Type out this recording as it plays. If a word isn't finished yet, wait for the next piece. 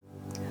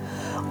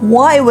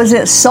Why was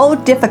it so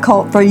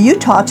difficult for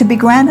Utah to be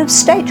granted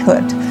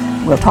statehood?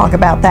 We'll talk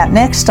about that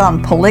next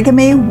on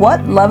Polygamy.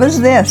 What Love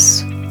Is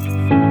This?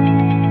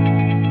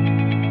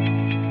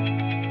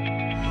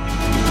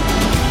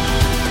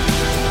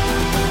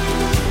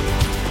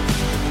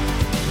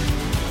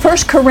 1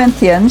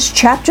 Corinthians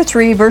chapter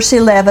 3, verse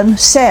 11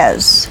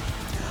 says,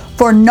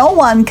 "For no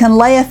one can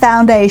lay a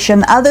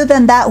foundation other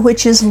than that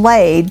which is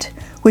laid,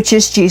 which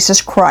is Jesus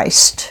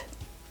Christ."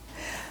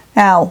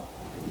 Now,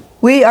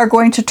 we are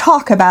going to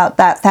talk about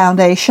that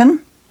foundation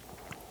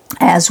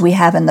as we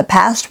have in the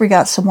past. We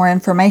got some more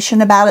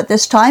information about it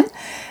this time.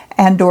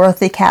 And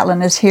Dorothy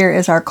Catlin is here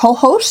as our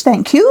co-host.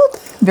 Thank you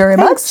very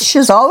much,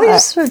 as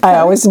always. I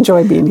always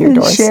enjoy being here,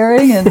 Doris.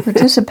 Sharing and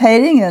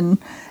participating and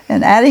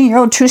adding your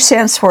own 2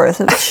 cents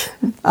worth.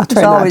 It's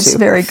always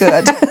very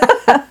good.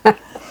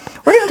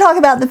 We're going to talk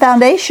about the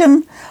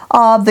foundation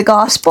of the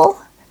gospel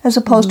as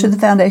opposed to the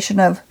foundation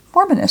of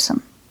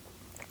Mormonism.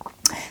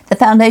 The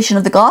foundation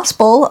of the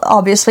gospel,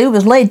 obviously,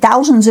 was laid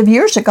thousands of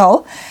years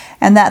ago,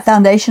 and that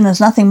foundation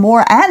is nothing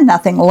more and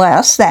nothing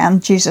less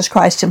than Jesus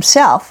Christ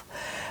himself.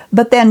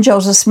 But then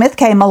Joseph Smith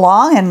came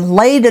along and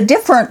laid a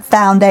different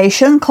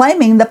foundation,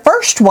 claiming the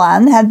first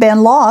one had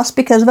been lost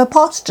because of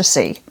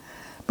apostasy.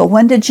 But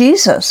when did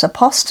Jesus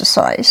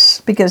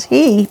apostatize? Because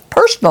he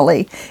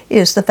personally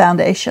is the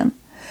foundation.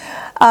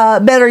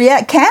 Better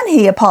yet, can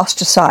he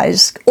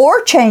apostatize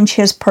or change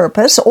his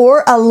purpose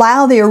or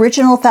allow the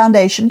original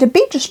foundation to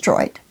be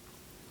destroyed?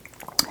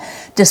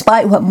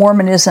 Despite what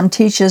Mormonism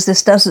teaches,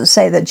 this doesn't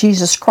say that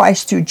Jesus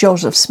Christ through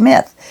Joseph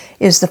Smith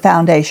is the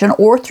foundation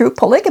or through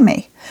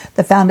polygamy.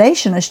 The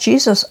foundation is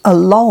Jesus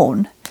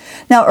alone.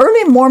 Now,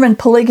 early Mormon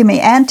polygamy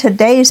and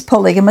today's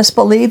polygamists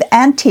believe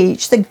and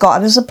teach that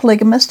God is a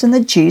polygamist and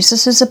that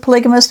Jesus is a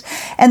polygamist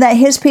and that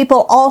his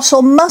people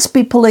also must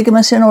be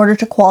polygamists in order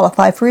to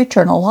qualify for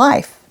eternal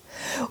life.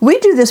 We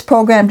do this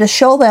program to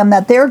show them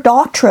that their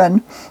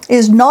doctrine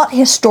is not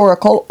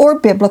historical or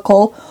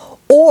biblical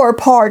or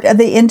part of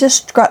the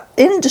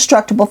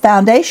indestructible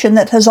foundation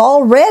that has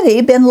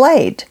already been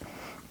laid.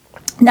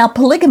 Now,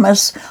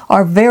 polygamists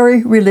are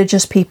very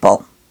religious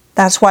people.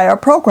 That's why our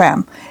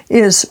program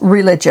is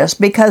religious,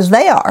 because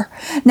they are.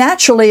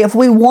 Naturally, if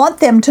we want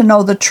them to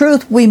know the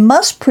truth, we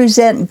must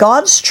present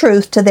God's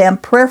truth to them,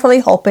 prayerfully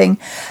hoping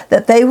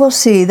that they will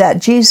see that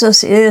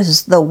Jesus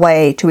is the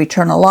way to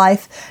eternal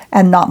life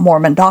and not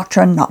Mormon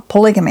doctrine, not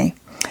polygamy.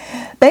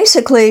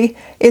 Basically,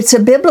 it's a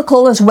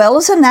biblical as well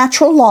as a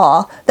natural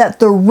law that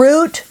the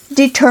root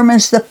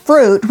determines the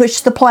fruit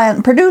which the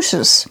plant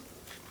produces.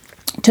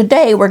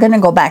 Today, we're going to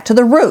go back to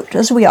the root,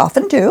 as we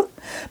often do,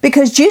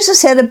 because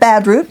Jesus said a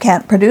bad root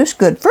can't produce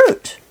good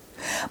fruit.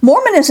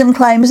 Mormonism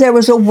claims there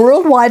was a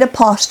worldwide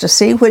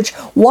apostasy which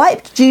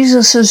wiped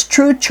Jesus'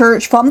 true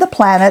church from the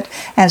planet,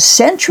 and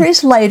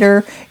centuries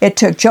later, it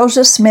took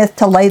Joseph Smith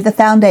to lay the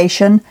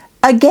foundation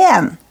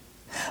again.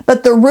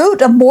 But the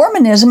root of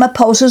Mormonism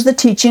opposes the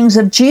teachings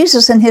of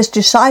Jesus and his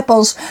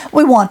disciples.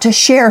 We want to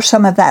share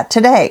some of that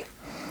today.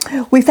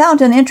 We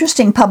found an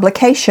interesting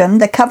publication.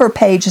 The cover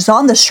page is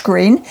on the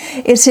screen.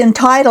 It's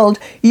entitled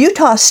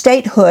Utah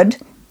Statehood,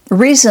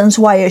 Reasons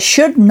Why It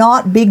Should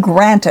Not Be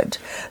Granted.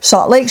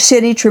 Salt Lake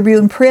City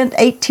Tribune Print,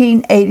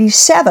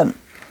 1887.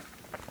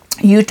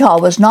 Utah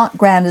was not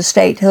granted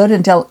statehood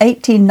until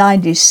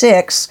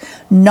 1896,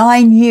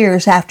 9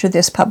 years after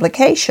this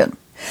publication.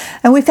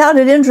 And we found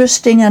it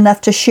interesting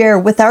enough to share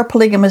with our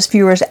polygamous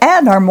viewers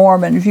and our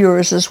Mormon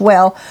viewers as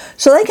well,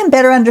 so they can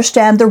better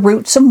understand the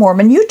roots of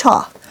Mormon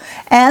Utah,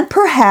 and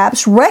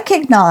perhaps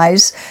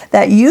recognize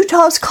that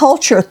Utah's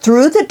culture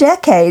through the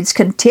decades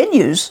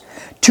continues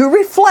to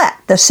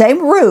reflect the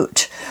same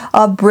root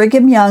of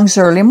Brigham Young's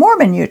early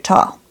Mormon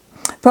Utah.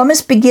 From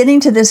its beginning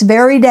to this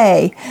very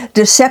day,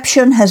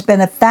 deception has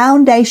been a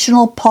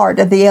foundational part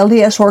of the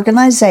LDS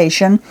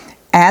organization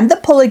and the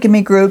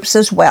polygamy groups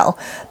as well.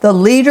 The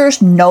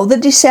leaders know the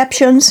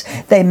deceptions,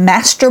 they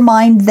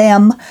mastermind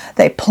them,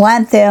 they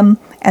plant them,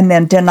 and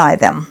then deny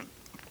them.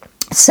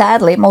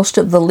 Sadly, most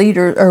of the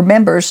leaders or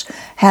members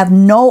have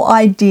no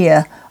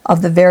idea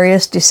of the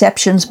various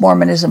deceptions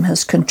Mormonism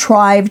has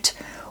contrived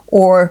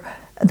or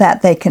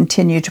that they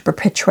continue to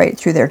perpetuate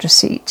through their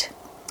deceit.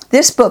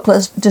 This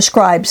booklet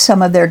describes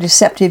some of their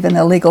deceptive and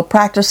illegal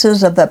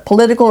practices of the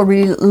political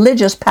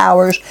religious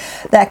powers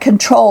that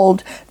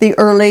controlled the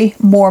early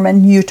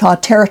Mormon Utah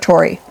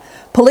territory.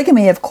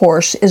 Polygamy, of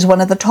course, is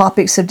one of the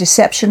topics of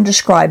deception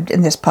described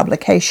in this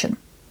publication.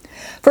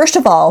 First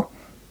of all,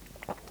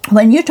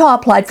 when Utah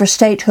applied for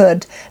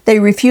statehood, they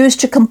refused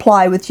to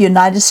comply with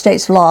United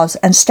States laws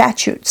and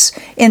statutes.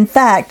 In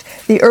fact,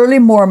 the early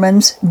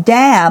Mormons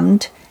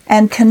damned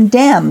and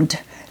condemned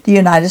the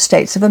United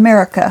States of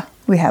America.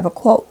 We have a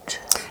quote.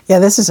 Yeah,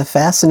 this is a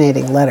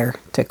fascinating letter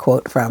to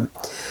quote from.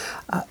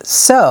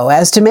 So,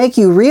 as to make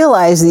you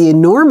realize the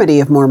enormity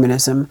of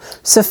Mormonism,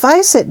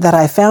 suffice it that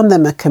I found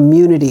them a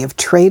community of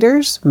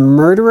traitors,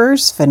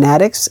 murderers,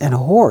 fanatics, and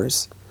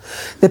whores.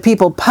 The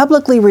people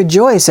publicly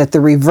rejoice at the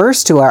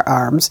reverse to our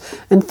arms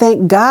and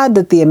thank God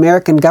that the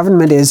American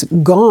government is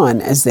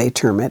gone, as they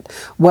term it,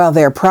 while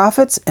their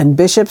prophets and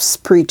bishops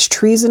preach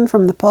treason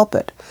from the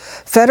pulpit.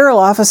 Federal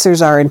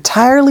officers are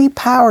entirely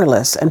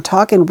powerless and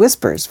talk in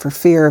whispers for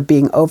fear of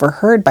being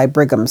overheard by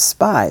Brigham's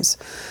spies.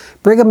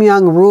 Brigham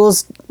Young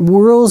rules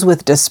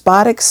with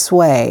despotic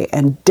sway,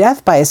 and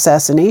death by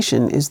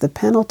assassination is the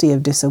penalty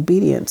of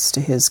disobedience to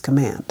his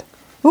command.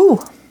 Ooh,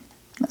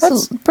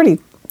 that's pretty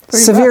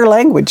severe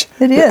language.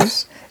 It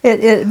is.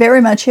 It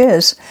very much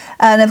is.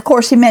 And of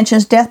course, he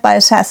mentions death by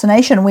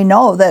assassination. We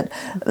know that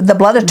the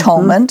blood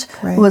atonement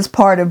was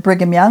part of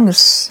Brigham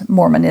Young's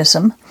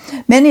Mormonism.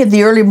 Many of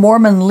the early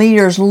Mormon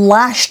leaders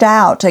lashed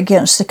out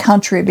against the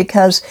country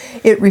because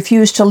it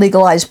refused to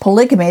legalize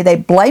polygamy. They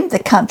blamed the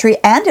country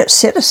and its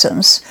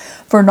citizens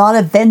for not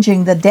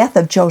avenging the death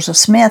of Joseph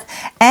Smith,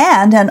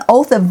 and an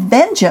oath of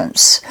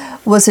vengeance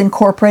was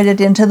incorporated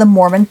into the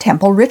Mormon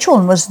temple ritual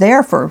and was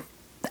there for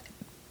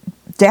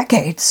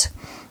decades.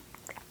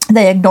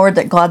 They ignored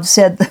that God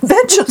said the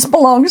vengeance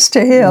belongs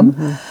to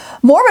him.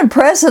 Mormon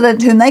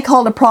president, whom they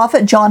called a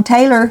prophet, John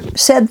Taylor,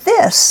 said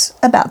this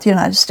about the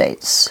United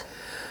States.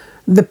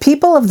 The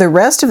people of the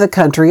rest of the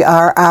country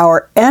are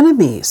our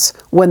enemies.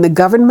 When the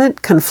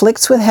government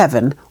conflicts with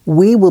heaven,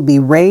 we will be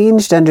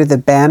ranged under the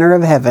banner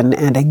of heaven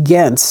and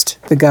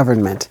against the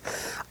government.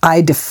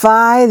 I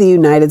defy the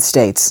United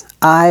States.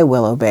 I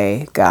will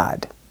obey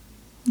God.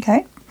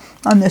 Okay.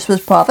 And this was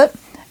prophet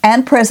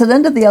and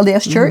president of the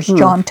LDS Church,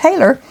 John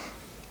Taylor.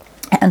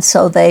 And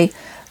so they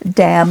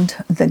damned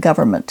the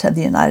government of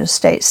the United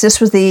States.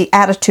 This was the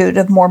attitude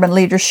of Mormon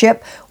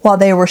leadership while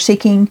they were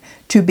seeking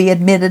to be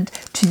admitted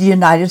to the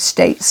United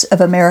States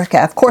of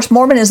America. Of course,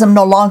 Mormonism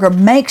no longer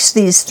makes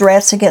these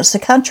threats against the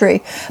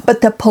country,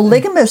 but the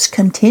polygamists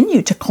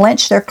continue to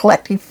clench their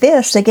collective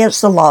fists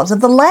against the laws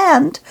of the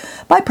land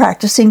by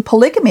practicing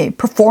polygamy,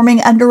 performing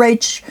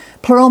underage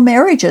plural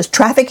marriages,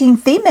 trafficking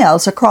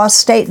females across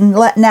state and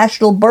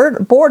national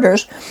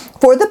borders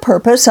for the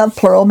purpose of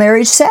plural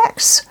marriage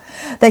sex.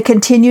 They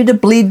continue to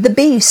bleed the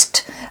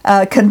beast,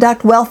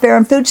 conduct welfare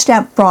and food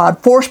stamp fraud,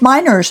 force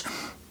minors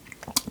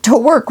to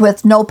work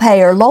with no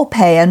pay or low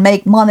pay, and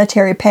make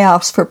monetary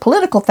payoffs for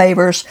political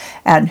favors,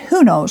 and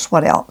who knows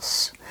what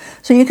else.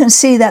 So you can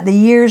see that the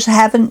years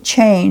haven't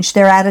changed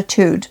their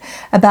attitude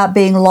about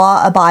being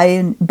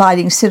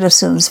law-abiding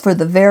citizens for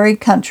the very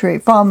country,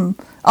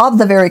 of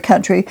the very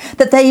country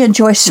that they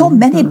enjoy so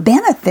many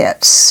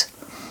benefits.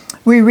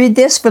 We read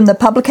this from the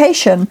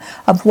publication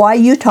of Why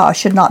Utah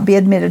Should Not Be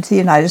Admitted to the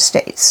United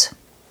States.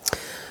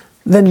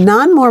 The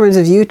non-Mormons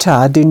of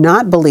Utah do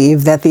not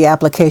believe that the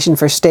application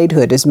for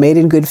statehood is made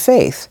in good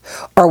faith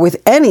or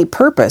with any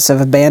purpose of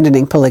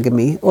abandoning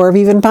polygamy or of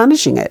even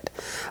punishing it.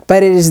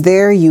 But it is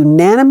their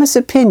unanimous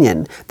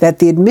opinion that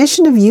the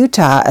admission of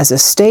Utah as a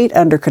state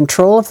under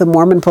control of the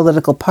Mormon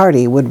political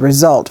party would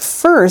result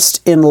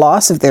first in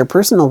loss of their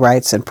personal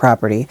rights and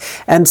property,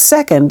 and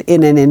second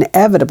in an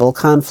inevitable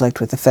conflict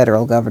with the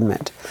federal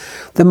government.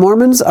 The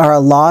Mormons are a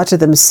law to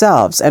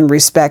themselves and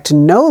respect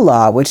no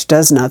law which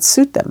does not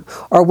suit them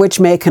or which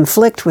may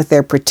conflict with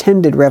their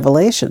pretended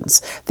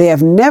revelations. They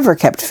have never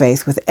kept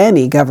faith with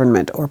any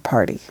government or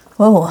party.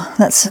 Oh,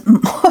 that's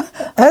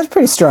a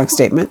pretty strong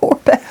statement.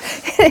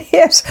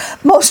 Yes,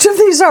 most of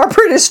these are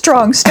pretty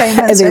strong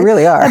statements. They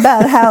really are.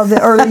 About how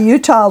the early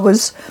Utah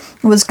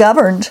was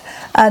governed.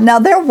 Now,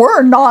 there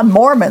were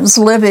non-Mormons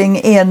living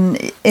in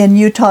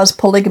Utah's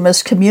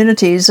polygamous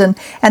communities, and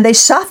they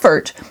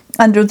suffered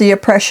under the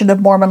oppression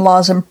of Mormon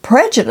laws and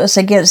prejudice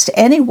against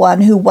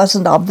anyone who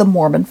wasn't of the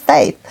Mormon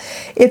faith.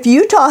 If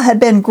Utah had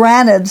been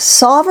granted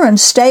sovereign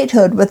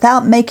statehood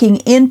without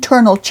making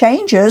internal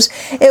changes,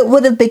 it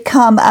would have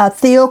become a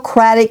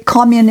theocratic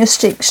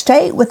communistic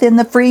state within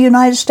the free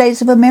United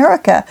States of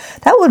America.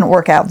 That wouldn't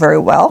work out very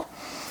well.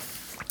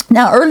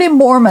 Now, early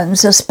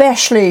Mormons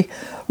especially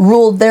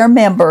ruled their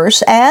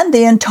members and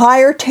the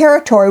entire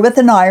territory with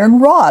an iron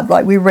rod.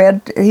 Like we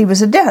read, he was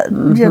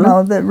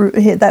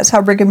that's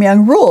how Brigham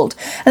Young ruled.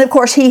 And of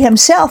course, he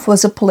himself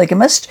was a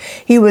polygamist.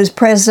 He was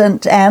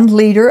president and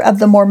leader of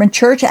the Mormon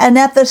Church, and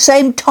at the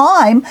same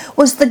time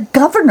was the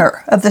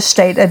governor of the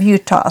state of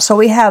Utah. So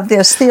we have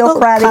this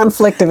theocratic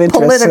conflict of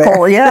interest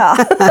political,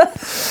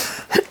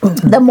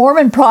 The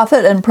Mormon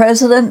prophet and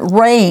president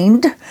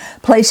reigned,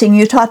 placing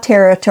Utah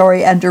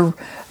territory under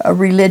a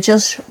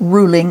religious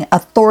ruling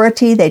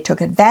authority. They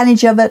took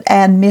advantage of it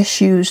and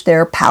misused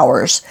their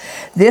powers.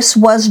 This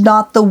was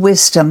not the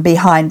wisdom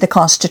behind the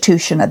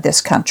Constitution of this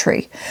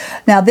country.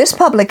 Now, this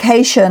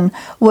publication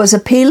was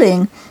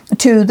appealing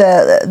to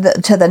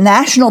the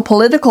national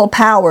political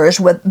powers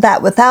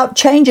that without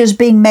changes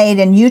being made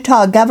in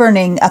Utah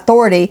governing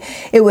authority,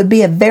 it would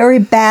be a very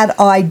bad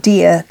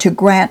idea to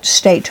grant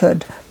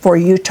statehood for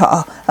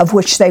Utah, of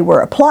which they were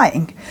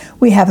applying.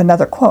 We have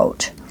another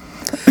quote.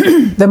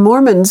 The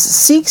Mormons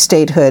seek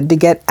statehood to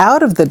get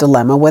out of the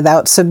dilemma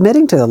without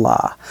submitting to the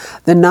law.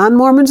 The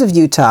non-Mormons of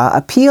Utah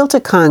appeal to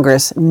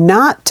Congress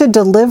not to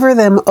deliver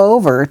them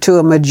over to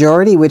a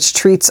majority which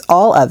treats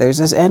all others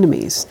as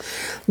enemies.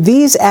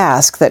 These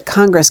ask that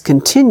Congress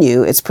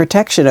continue its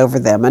protection over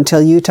them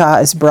until Utah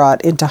is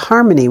brought into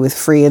harmony with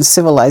free and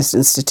civilized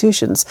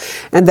institutions,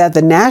 and that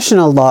the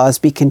national laws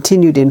be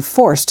continued in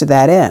force to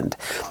that end.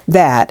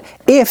 That,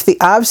 if the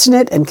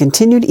obstinate and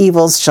continued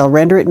evils shall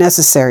render it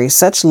necessary,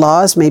 such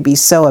laws may be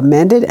so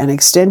amended and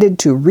extended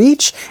to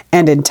reach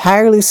and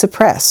entirely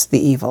suppress the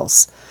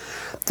evils.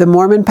 The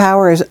Mormon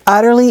power is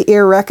utterly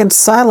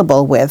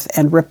irreconcilable with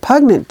and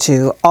repugnant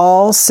to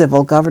all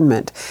civil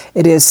government.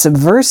 It is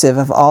subversive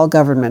of all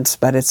governments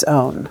but its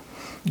own.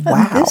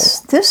 Wow.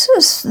 This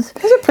is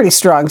a pretty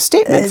strong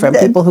statement from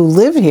people who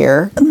live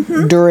here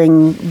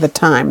during the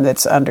time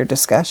that's under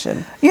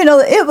discussion. You know,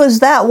 it was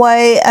that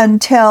way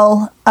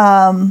until,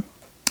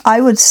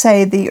 I would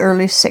say, the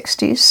early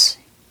 60s.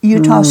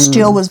 Utah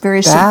still was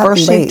very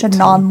subversive to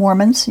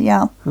non-Mormons,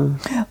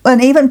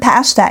 and even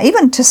past that,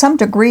 even to some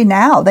degree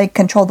now, they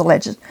control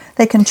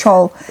they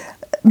control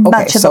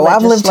much of the legislature. So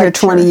I've lived here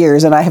 20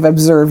 years, and I have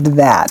observed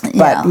that,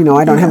 but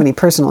I don't have any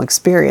personal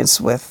experience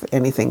with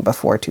anything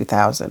before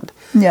 2000.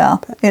 Yeah,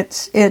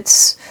 it's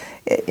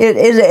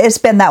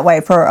been that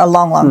way for a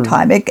long, long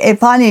time. It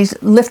finally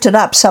lifted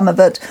up some of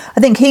it. I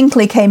think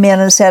Hinckley came in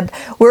and said,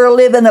 "We're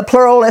living in a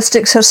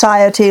pluralistic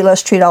society.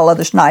 Let's treat all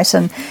others nice."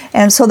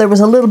 And so there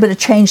was a little bit of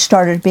change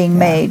started being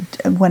made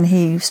when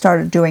he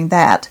started doing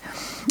that.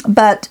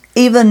 But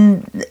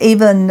even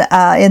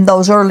in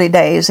those early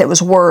days, it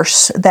was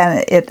worse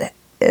than it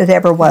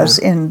ever was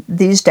in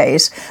these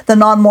days. The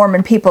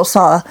non-Mormon people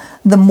saw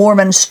the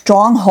Mormon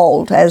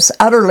stronghold as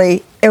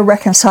utterly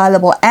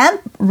irreconcilable and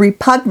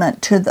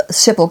repugnant to the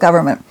civil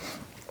government.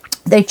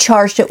 They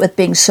charged it with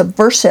being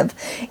subversive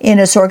in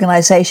its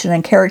organization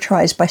and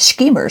characterized by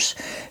schemers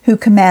who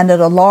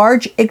commanded a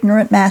large,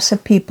 ignorant mass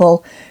of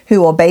people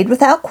who obeyed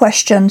without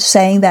question,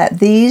 saying that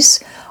these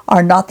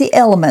are not the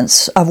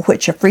elements of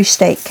which a free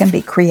state can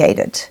be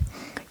created.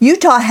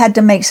 Utah had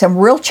to make some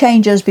real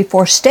changes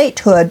before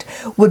statehood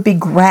would be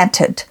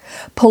granted.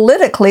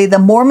 Politically, the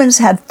Mormons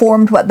had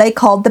formed what they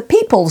called the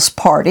People's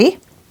Party.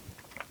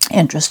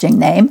 Interesting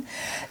name.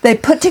 They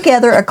put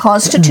together a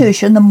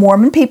constitution. The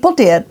Mormon people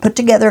did put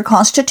together a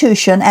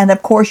constitution and,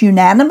 of course,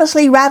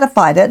 unanimously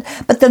ratified it.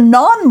 But the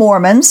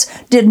non-Mormons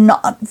did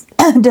not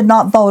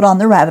vote on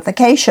the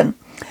ratification.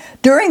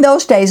 During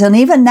those days, and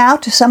even now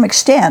to some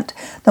extent,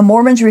 the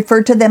Mormons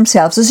referred to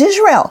themselves as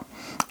Israel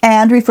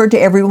and referred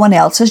to everyone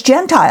else as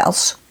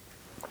Gentiles.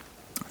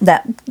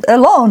 That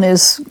alone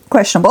is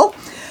questionable.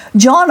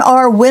 John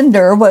R.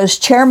 Winder was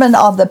chairman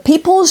of the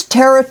People's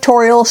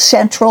Territorial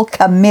Central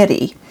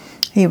Committee.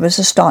 He was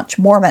a staunch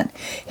Mormon.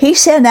 He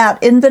sent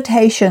out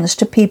invitations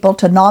to people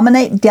to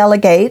nominate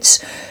delegates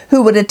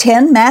who would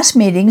attend mass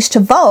meetings to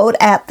vote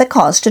at the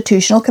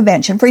Constitutional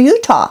Convention for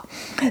Utah.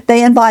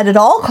 They invited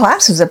all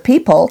classes of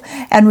people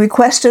and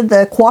requested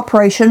the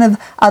cooperation of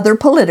other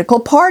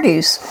political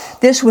parties.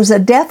 This was a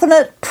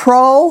definite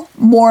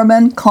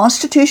pro-Mormon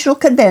Constitutional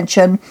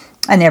Convention,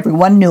 and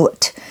everyone knew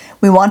it.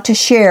 We want to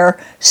share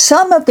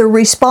some of the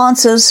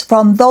responses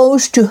from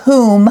those to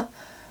whom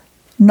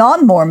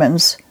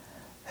non-Mormons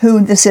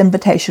whom this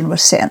invitation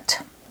was sent.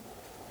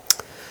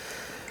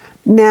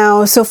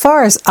 Now, so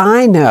far as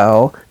I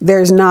know,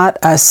 there's not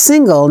a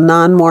single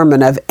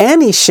non-Mormon of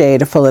any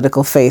shade of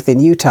political faith in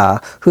Utah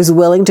who's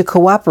willing to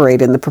cooperate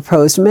in the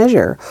proposed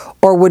measure,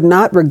 or would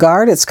not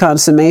regard its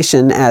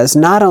consummation as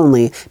not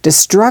only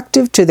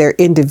destructive to their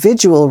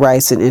individual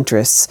rights and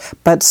interests,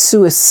 but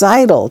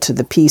suicidal to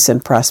the peace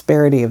and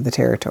prosperity of the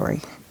territory.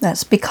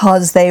 That's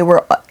because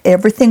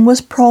everything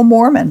was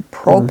pro-Mormon,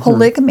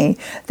 pro-polygamy.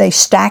 They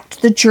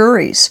stacked the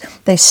juries.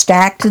 They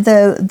stacked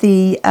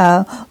the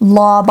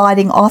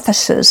law-abiding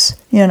offices,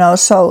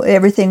 so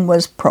everything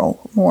was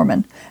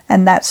pro-Mormon.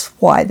 And that's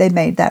why they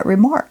made that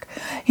remark.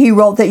 He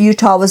wrote that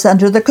Utah was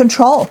under the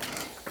control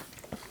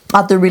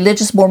of the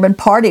religious Mormon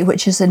party,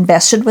 which is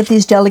invested with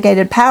these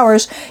delegated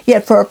powers,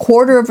 yet for a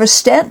quarter of a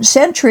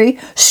century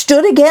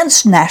stood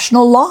against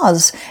national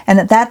laws, and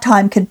at that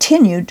time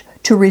continued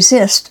to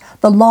resist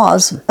the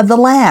laws of the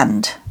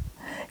land.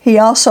 He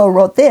also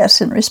wrote this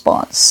in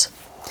response.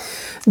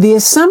 The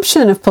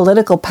assumption of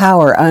political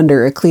power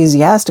under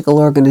ecclesiastical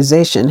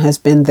organization has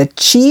been the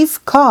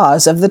chief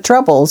cause of the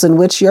troubles in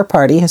which your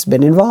party has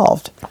been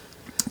involved.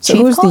 So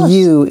who's the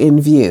you in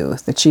view,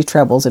 the chief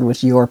troubles in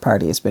which your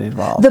party has been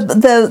involved?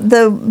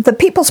 The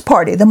People's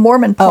Party, the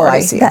Mormon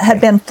party, that had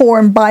been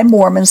formed by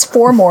Mormons,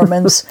 for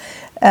Mormons,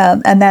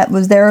 and that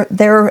was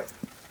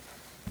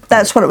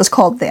that's what it was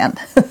called then.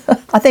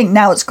 I think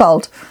now it's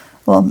called,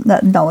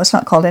 no, it's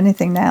not called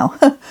anything now.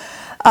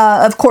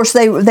 Of course,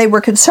 they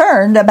were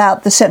concerned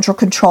about the central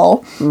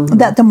control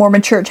that the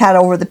Mormon Church had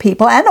over the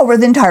people and over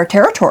the entire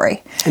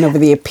territory. And over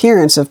the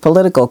appearance of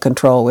political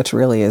control, which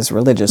really is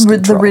religious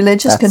control. The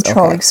religious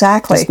control, okay.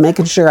 Exactly. Just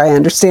making sure I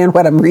understand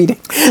what I'm reading.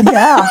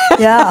 Yeah.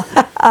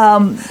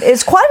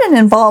 It's quite an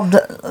involved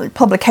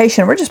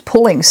publication. We're just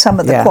pulling some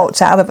of the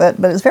quotes out of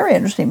it, but it's a very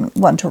interesting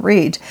one to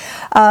read.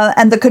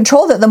 And the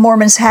control that the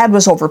Mormons had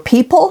was over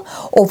people,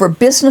 over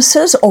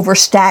businesses, over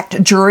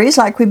stacked juries,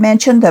 like we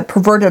mentioned, the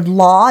perverted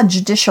law,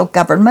 judicial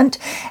government,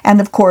 and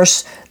of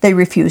course, they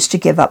refused to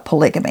give up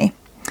polygamy.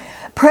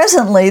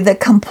 Presently, the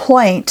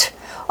complaint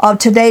of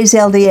today's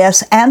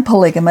LDS and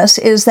polygamists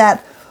is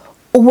that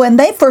when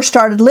they first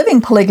started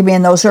living polygamy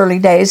in those early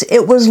days,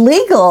 it was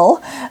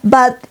legal,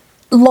 but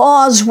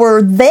laws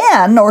were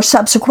then or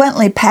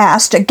subsequently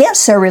passed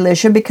against their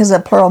religion because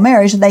of plural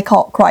marriage, and they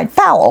cried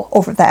foul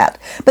over that.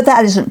 But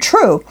that isn't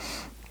true.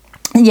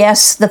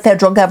 Yes, the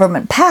federal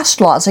government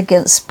passed laws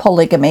against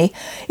polygamy.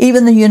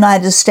 Even the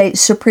United States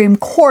Supreme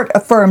Court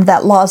affirmed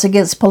that laws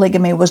against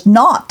polygamy was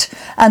not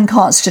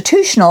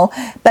unconstitutional,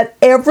 but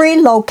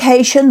every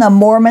location the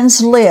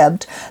Mormons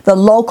lived, the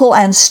local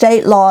and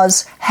state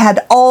laws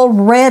had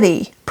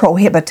already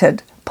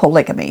prohibited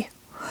polygamy.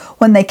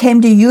 When they came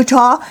to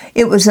Utah,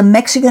 it was a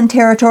Mexican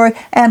territory,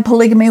 and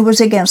polygamy was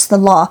against the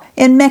law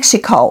in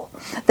Mexico.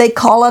 They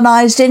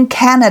colonized in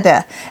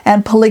Canada,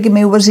 and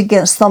polygamy was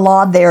against the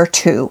law there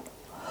too.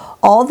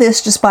 All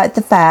this despite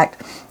the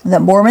fact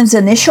that Mormons'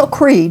 initial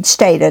creed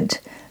stated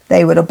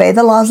they would obey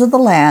the laws of the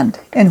land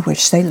in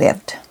which they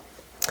lived.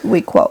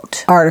 We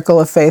quote. Article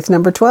of Faith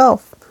number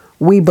 12.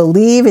 We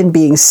believe in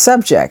being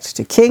subject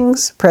to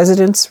kings,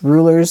 presidents,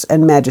 rulers,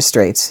 and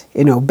magistrates,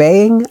 in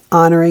obeying,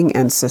 honoring,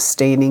 and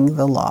sustaining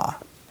the law.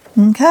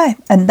 Okay,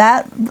 and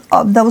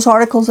those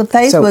articles of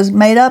faith was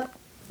made up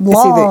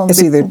long.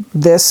 It's either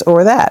this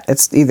or that.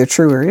 It's either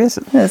true or it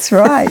isn't. That's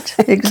right.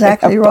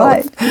 Exactly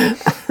right.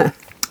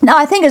 Now,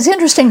 I think it's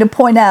interesting to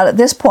point out at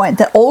this point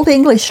that Old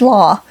English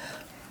law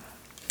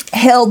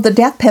held the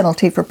death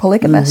penalty for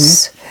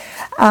polygamists.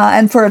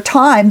 And for a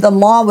time, the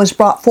law was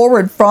brought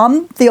forward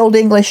from the Old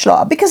English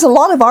law, because a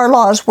lot of our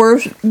laws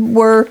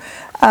were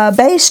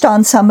based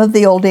on some of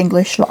the Old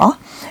English law,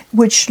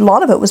 which a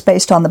lot of it was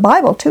based on the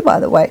Bible too,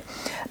 by the way.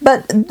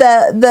 But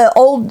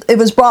it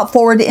was brought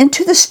forward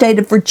into the state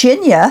of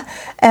Virginia,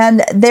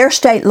 and their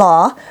state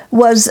law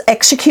was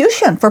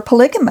execution for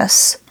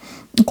polygamists.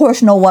 Of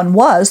course, no one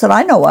was, that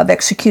I know of,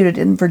 executed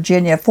in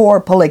Virginia for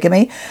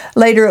polygamy.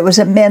 Later, it was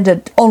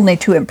amended only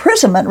to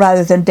imprisonment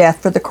rather than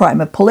death for the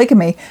crime of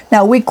polygamy.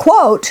 Now, we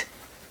quote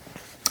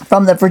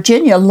from the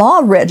Virginia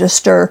Law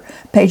Register,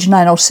 page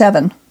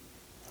 907.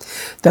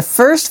 The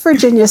first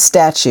Virginia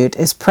statute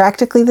is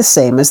practically the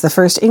same as the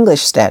first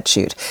English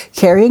statute,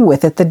 carrying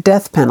with it the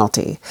death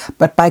penalty.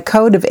 But by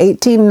Code of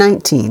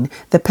 1819,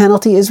 the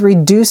penalty is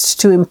reduced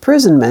to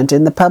imprisonment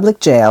in the public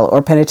jail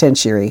or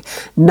penitentiary,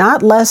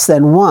 not less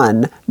than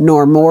 1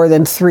 nor more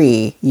than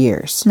 3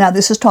 years. Now,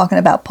 this is talking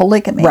about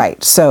polygamy.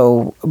 Right.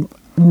 So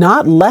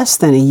not less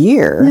than a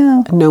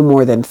year, no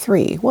more than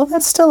 3. Well,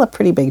 that's still a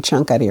pretty big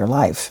chunk out of your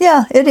life.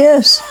 Yeah, it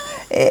is.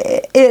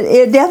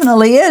 It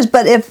definitely is.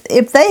 But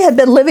if they had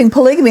been living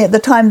polygamy at the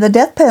time of the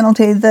death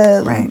penalty,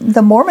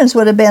 the Mormons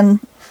would have been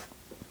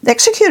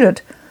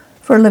executed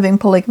for living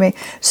polygamy.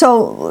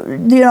 So,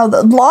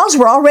 the laws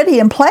were already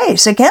in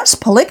place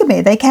against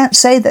polygamy. They can't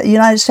say that the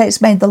United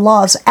States made the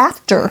laws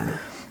after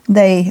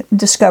they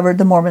discovered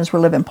the Mormons were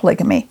living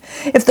polygamy.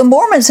 If the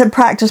Mormons had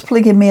practiced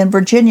polygamy in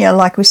Virginia,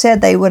 like we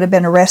said, they would have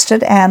been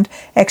arrested and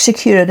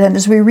executed. And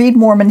as we read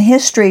Mormon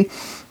history,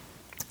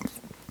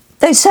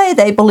 they say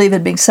they believe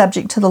in being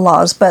subject to the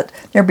laws, but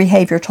their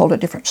behavior told a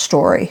different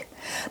story.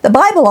 The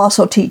Bible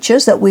also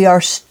teaches that we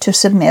are to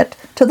submit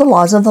to the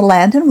laws of the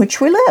land in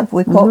which we live.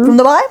 We quote from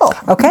the Bible.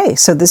 Okay,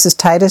 so this is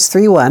Titus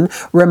 3:1.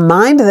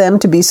 Remind them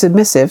to be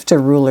submissive to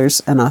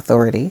rulers and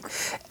authority.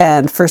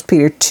 And 1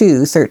 Peter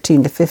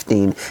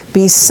 2:13-15.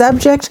 Be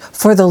subject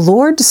for the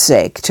Lord's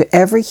sake to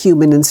every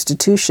human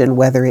institution,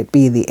 whether it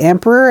be the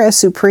emperor as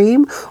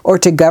supreme, or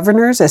to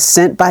governors as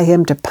sent by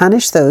him to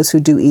punish those who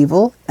do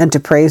evil and to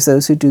praise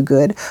those who do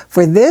good.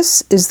 For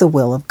this is the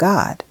will of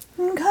God.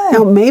 Okay.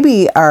 Now,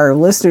 maybe our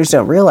listeners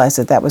don't realize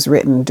that was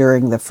written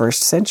during the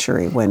 1st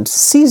century when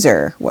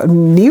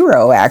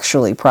Nero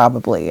actually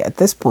probably at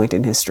this point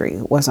in history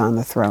was on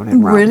the throne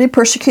in Rome. Really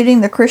persecuting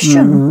the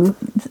Christian,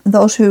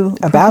 those who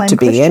about to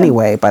be Christian.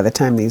 Anyway by the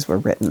time these were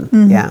written.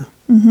 Yeah.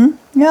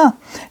 Yeah,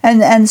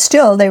 and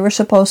still they were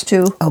supposed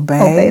to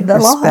obey the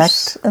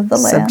laws of the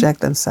land.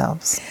 Subject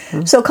themselves.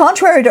 So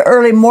contrary to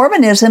early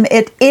Mormonism,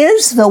 it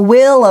is the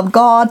will of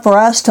God for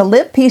us to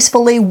live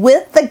peacefully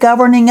with the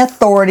governing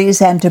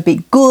authorities and to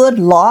be good,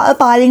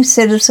 law-abiding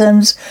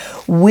citizens.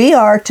 We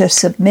are to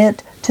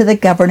submit to the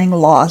governing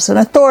laws and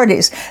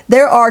authorities.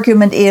 Their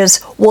argument is,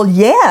 well,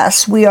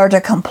 yes, we are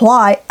to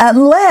comply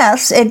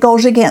unless it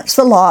goes against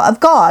the law of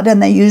God.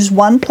 And they use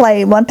one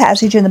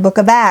passage in the book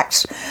of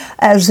Acts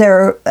as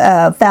their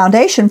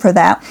foundation for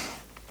that.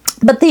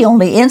 But the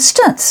only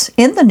instance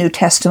in the New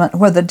Testament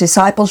where the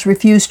disciples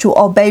refused to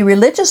obey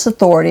religious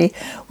authority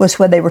was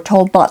when they were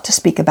told not to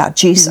speak about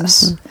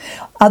Jesus.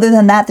 Other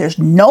than that, there's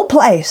no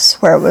place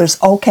where it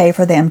was okay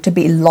for them to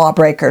be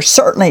lawbreakers.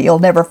 Certainly, you'll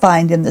never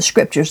find in the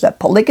scriptures that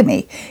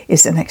polygamy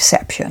is an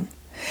exception.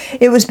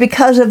 It was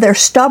because of their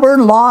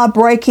stubborn,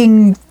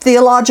 law-breaking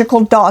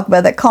theological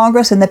dogma that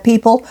Congress and the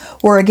people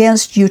were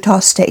against Utah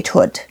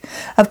statehood.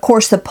 Of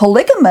course, the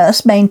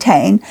polygamists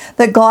maintain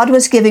that God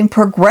was giving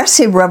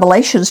progressive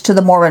revelations to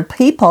the Mormon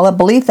people, a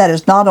belief that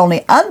is not only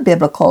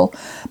unbiblical,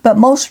 but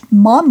most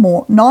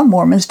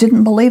non-Mormons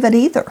didn't believe it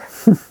either.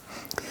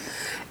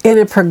 In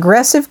a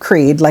progressive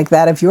creed like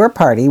that of your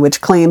party,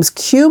 which claims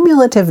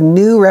cumulative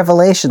new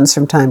revelations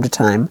from time to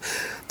time,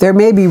 there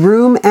may be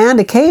room and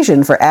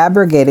occasion for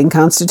abrogating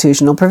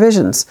constitutional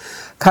provisions.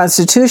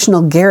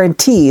 Constitutional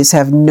guarantees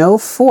have no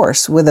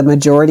force with a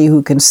majority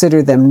who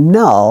consider them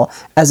null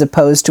as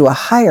opposed to a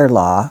higher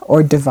law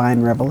or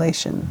divine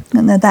revelation.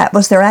 And that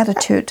was their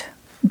attitude.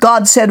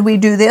 God said we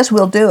do this,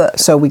 we'll do it.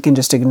 So we can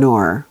just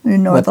ignore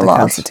what the laws.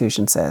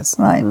 Constitution says.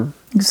 Right,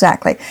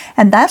 exactly.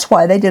 And that's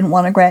why they didn't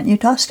want to grant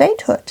Utah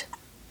statehood.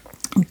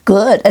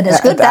 Good, and it's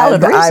good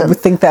valid reason. I would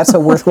think that's a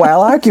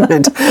worthwhile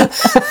argument.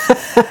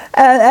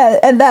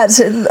 And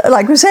that's,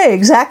 like we say,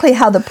 exactly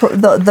how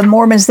the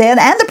Mormons then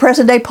and the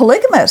present-day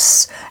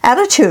polygamists'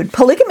 attitude.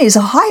 Polygamy is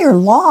a higher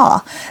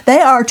law.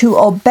 They are to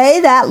obey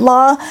that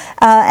law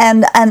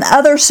and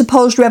other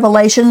supposed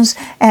revelations,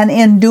 and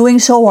in doing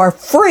so are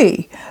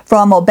free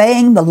from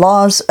obeying the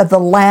laws of the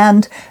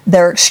land.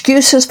 Their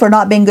excuses for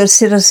not being good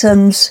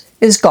citizens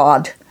is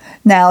God.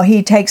 Now,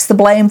 he takes the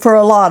blame for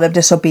a lot of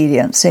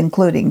disobedience,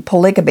 including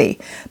polygamy.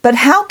 But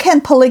how can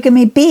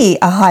polygamy be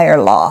a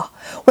higher law?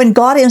 When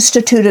God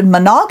instituted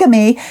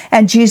monogamy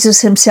and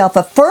Jesus himself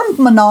affirmed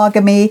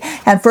monogamy,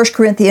 and 1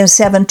 Corinthians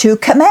 7:2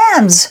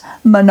 commands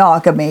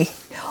monogamy.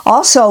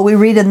 Also, we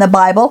read in the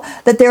Bible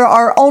that there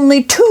are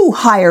only two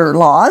higher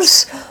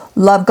laws: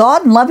 love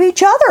God and love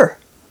each other.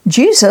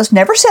 Jesus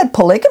never said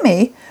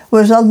polygamy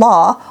was a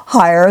law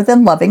higher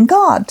than loving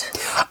God.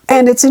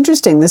 And it's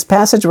interesting, this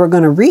passage we're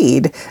going to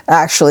read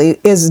actually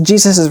is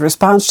Jesus'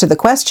 response to the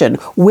question,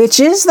 which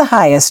is the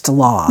highest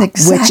law?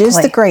 Exactly. Which is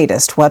the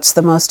greatest? What's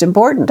the most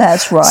important?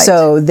 That's right.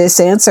 So this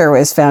answer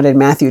is found in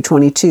Matthew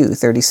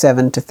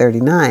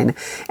 22:37-39.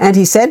 And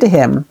he said to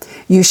him,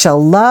 "You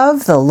shall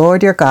love the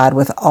Lord your God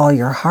with all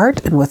your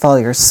heart and with all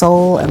your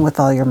soul and with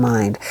all your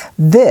mind.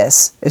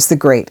 This is the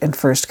great and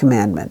first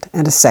commandment.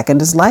 And a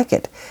second is like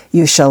it.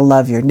 You shall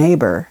love your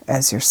neighbor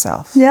as yourself."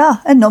 Yeah,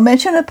 and no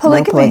mention of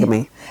polygamy. No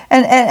polygamy.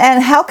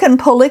 And how can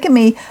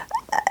polygamy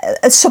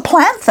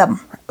supplant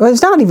them? Well,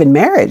 it's not even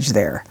marriage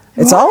there.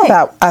 It's all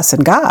about us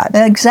and God.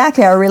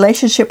 Exactly, our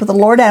relationship with the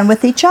Lord and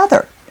with each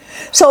other.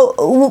 So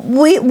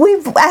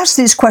we've asked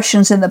these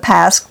questions in the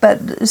past,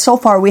 but so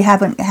far we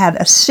haven't had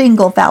a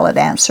single valid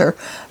answer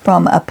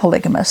from a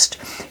polygamist.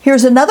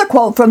 Here's another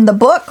quote from the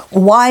book,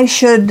 Why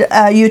Should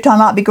Utah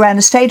Not Be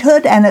Granted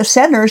Statehood? And it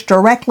centers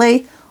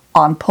directly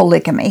on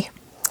polygamy.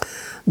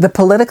 The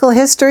political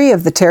history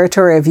of the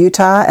territory of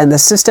Utah and the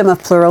system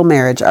of plural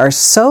marriage are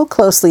so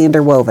closely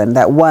interwoven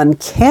that one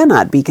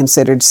cannot be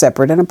considered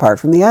separate and apart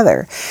from the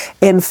other.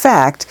 In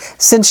fact,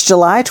 since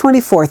July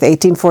 24th,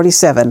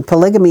 1847,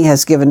 polygamy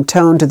has given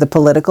tone to the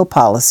political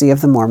policy of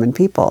the Mormon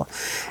people.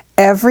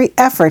 Every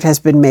effort has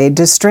been made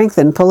to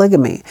strengthen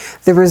polygamy.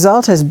 The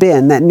result has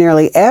been that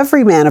nearly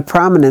every man of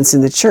prominence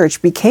in the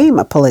church became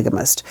a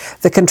polygamist.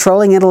 The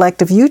controlling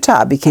intellect of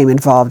Utah became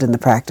involved in the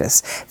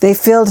practice. They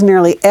filled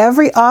nearly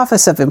every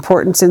office of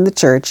importance in the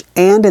church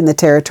and in the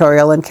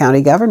territorial and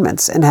county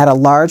governments, and had a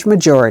large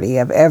majority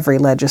of every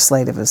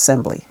legislative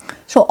assembly.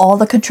 So all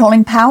the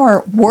controlling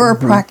power were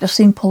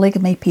practicing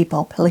polygamy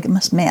people,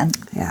 polygamous men.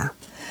 Yeah.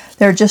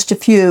 There are just a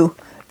few.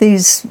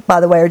 These,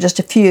 by the way, are just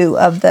a few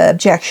of the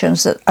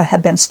objections that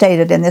have been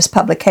stated in this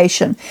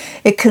publication.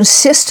 It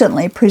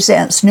consistently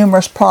presents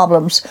numerous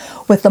problems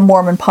with the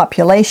Mormon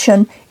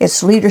population,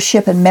 its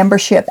leadership and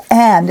membership,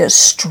 and its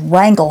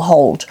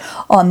stranglehold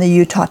on the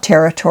Utah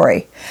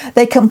territory.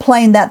 They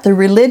complain that the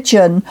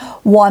religion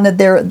wanted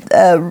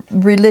their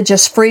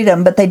religious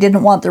freedom, but they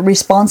didn't want the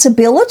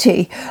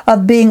responsibility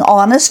of being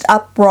honest,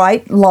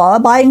 upright,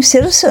 law-abiding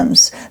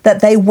citizens,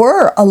 that they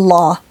were a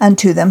law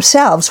unto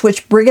themselves,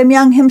 which Brigham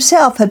Young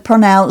himself had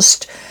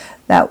pronounced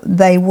that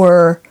they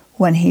were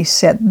when he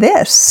said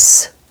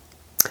this: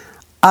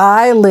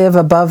 I live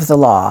above the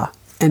law,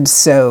 and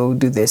so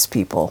do this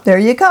people. There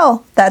you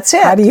go. That's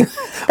it. How do you?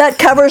 That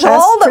covers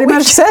all that pretty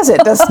much says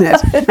it, doesn't it?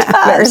 It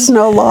does. There is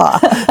no law.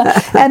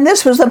 And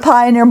this was the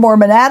pioneer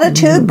Mormon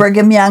attitude.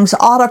 Brigham Young's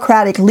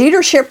autocratic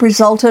leadership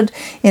resulted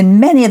in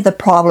many of the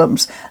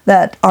problems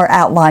that are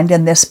outlined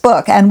in this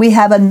book. And we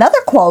have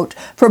another quote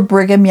from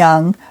Brigham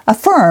Young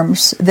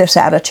affirms this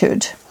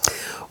attitude.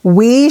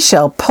 We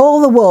shall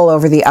pull the wool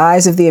over the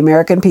eyes of the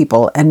American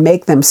people and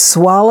make them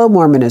swallow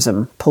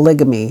Mormonism,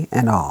 polygamy,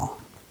 and all.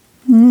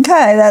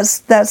 Okay,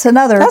 that's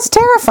another. That's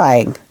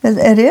terrifying.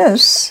 It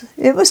is.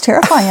 It was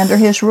terrifying under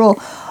his rule.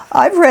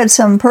 I've read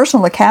some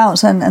personal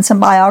accounts and some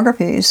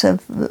biographies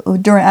of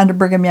under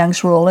Brigham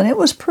Young's rule, and it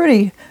was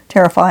pretty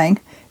terrifying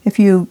if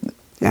you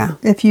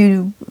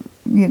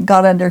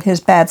got under his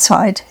bad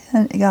side.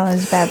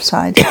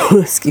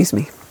 Excuse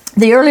me.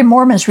 The early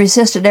Mormons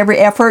resisted every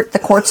effort, the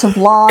courts of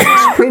law,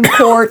 the Supreme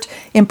Court,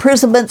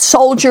 imprisonment,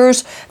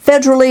 soldiers,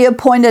 federally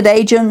appointed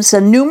agents,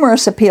 and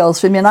numerous appeals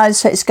from the United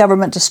States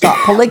government to stop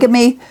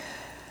polygamy.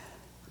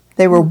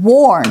 They were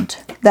warned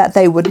that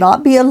they would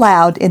not be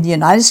allowed in the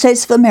United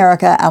States of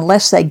America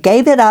unless they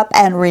gave it up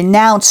and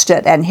renounced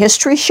it. And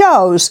history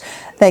shows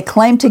they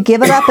claimed to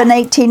give it up in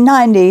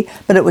 1890,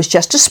 but it was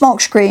just a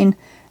smokescreen,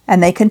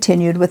 and they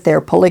continued with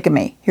their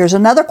polygamy. Here's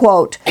another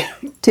quote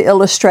to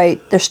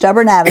illustrate their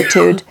stubborn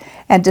attitude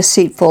and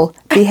deceitful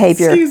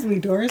behavior. Excuse me,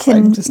 Doris. Are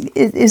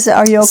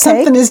you okay?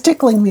 Something is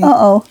tickling me.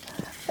 Uh-oh.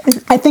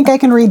 I think I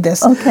can read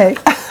this. Okay.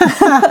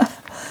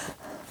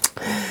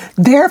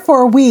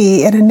 Therefore,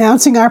 we, in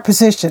announcing our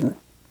position,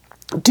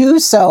 do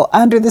so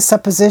under the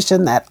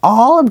supposition that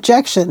all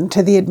objection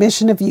to the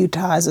admission of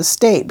Utah as a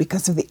state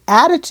because of the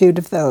attitude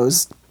of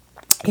those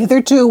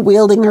hitherto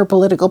wielding her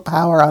political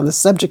power on the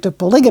subject of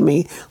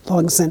polygamy,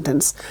 long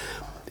sentence,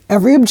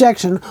 every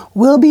objection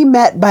will be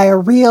met by a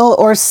real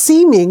or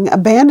seeming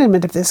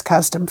abandonment of this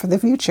custom for the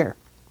future.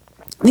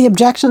 The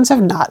objections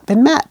have not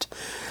been met.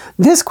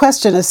 This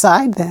question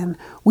aside, then,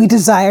 we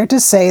desire to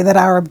say that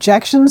our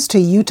objections to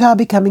Utah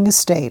becoming a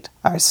state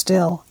are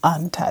still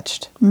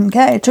untouched.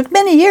 Okay, it took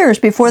many years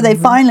before they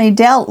finally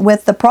dealt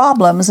with the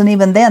problems, and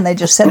even then they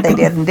just said they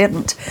did and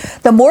didn't.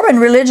 The Mormon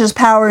religious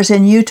powers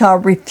in Utah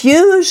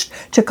refused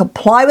to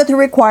comply with the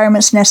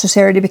requirements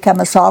necessary to become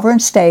a sovereign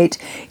state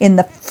in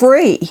the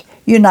free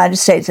United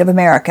States of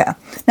America.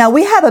 Now,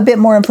 we have a bit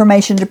more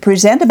information to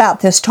present about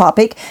this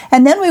topic,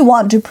 and then we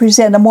want to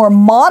present a more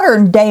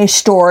modern day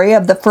story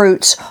of the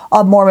fruits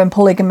of Mormon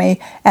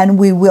polygamy, and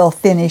we will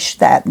finish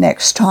that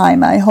next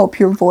time. I hope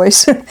your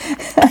voice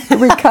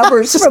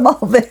recovers from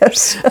all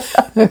this.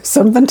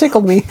 Something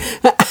tickled me.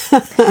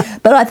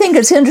 But I think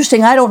it's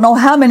interesting. I don't know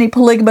how many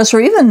polygamists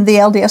or even the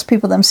LDS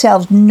people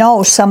themselves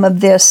know some of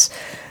this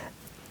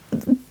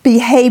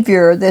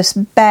behavior, this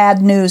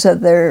bad news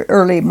of their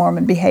early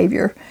Mormon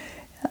behavior.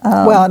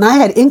 Well, and I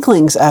had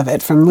inklings of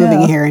it from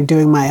moving here and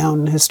doing my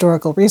own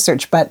historical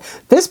research, but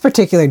this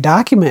particular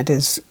document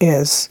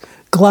is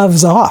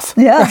gloves off.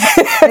 Yeah,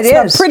 it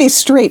is. Pretty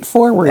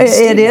straightforward.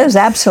 It is,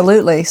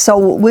 absolutely. So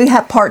we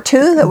have part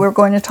 2 that we're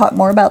going to talk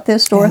more about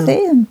this,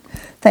 Dorothy, and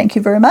thank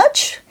you very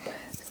much.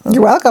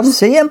 You're welcome.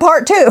 See you in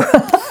part 2.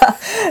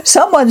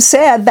 Someone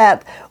said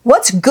that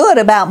what's good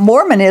about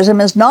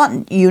Mormonism is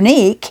not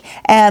unique,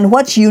 and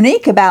what's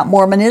unique about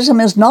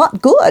Mormonism is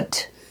not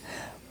good.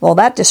 Well,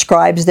 that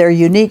describes their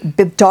unique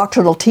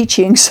doctrinal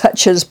teachings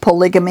such as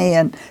polygamy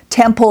and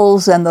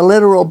temples and the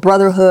literal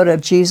brotherhood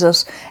of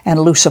Jesus and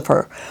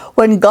Lucifer.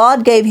 When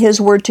God gave his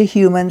word to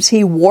humans,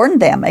 he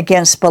warned them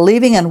against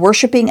believing and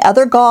worshiping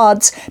other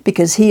gods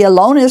because he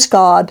alone is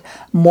God.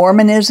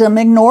 Mormonism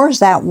ignores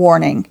that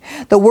warning.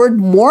 The word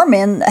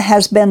Mormon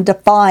has been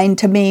defined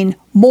to mean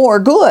more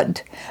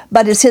good.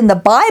 But it's in the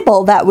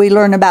Bible that we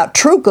learn about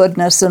true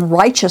goodness and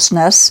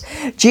righteousness.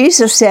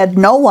 Jesus said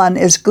no one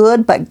is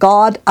good but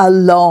God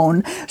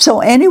alone.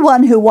 So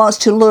anyone who wants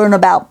to learn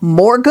about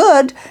more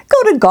good,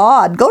 go to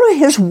God, go to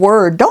his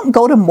word. Don't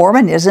go to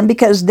Mormonism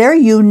because their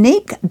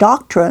unique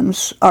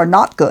doctrines are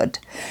not good.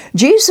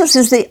 Jesus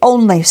is the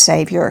only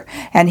Savior,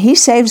 and he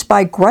saves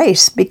by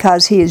grace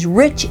because he is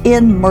rich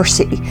in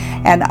mercy,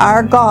 and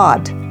our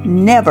God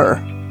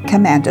never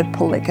commanded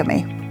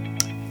polygamy.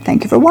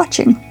 Thank you for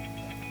watching.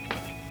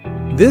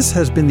 This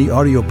has been the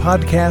audio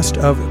podcast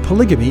of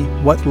Polygamy,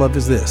 What Love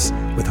Is This?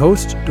 With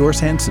host Doris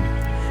Hanson.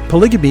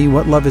 Polygamy,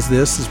 What Love Is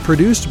This? Is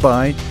produced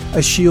by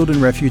a Shield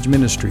and Refuge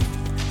ministry.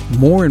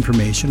 More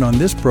information on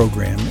this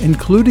program,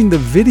 including the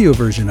video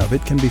version of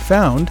it, can be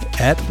found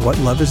at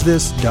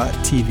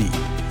whatloveisthis.tv.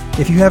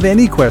 If you have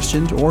any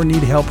questions or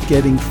need help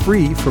getting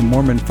free from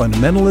Mormon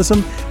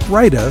fundamentalism,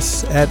 write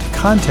us at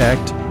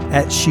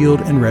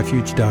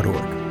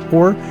contact@shieldandrefuge.org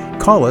or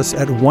call us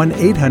at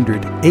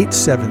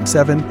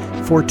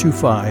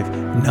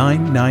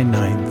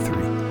 1-800-877-425-9993.